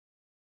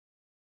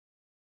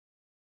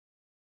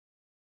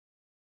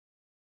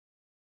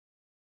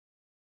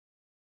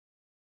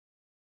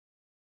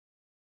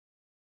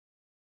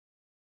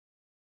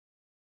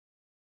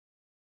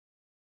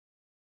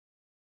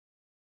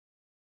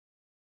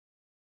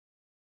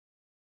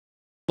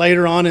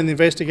Later on in the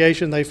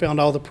investigation, they found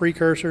all the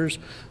precursors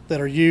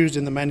that are used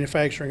in the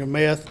manufacturing of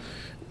meth.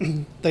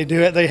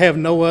 They have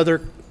no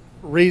other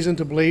reason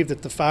to believe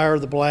that the fire or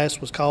the blast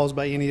was caused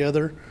by any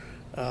other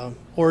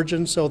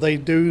origin, so they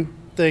do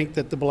think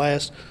that the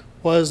blast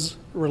was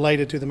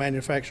related to the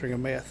manufacturing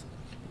of meth.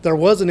 There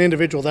was an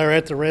individual there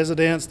at the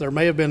residence. There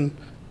may have been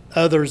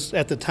others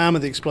at the time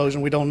of the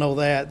explosion. We don't know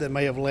that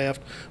may have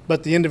left.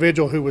 But the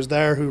individual who was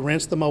there, who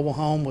rents the mobile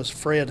home, was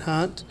Fred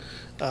Hunt.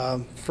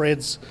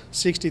 Fred's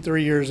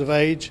 63 years of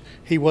age.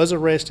 He was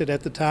arrested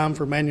at the time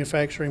for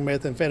manufacturing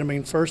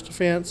methamphetamine first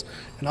offense,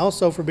 and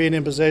also for being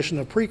in possession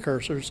of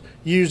precursors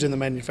used in the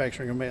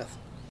manufacturing of meth.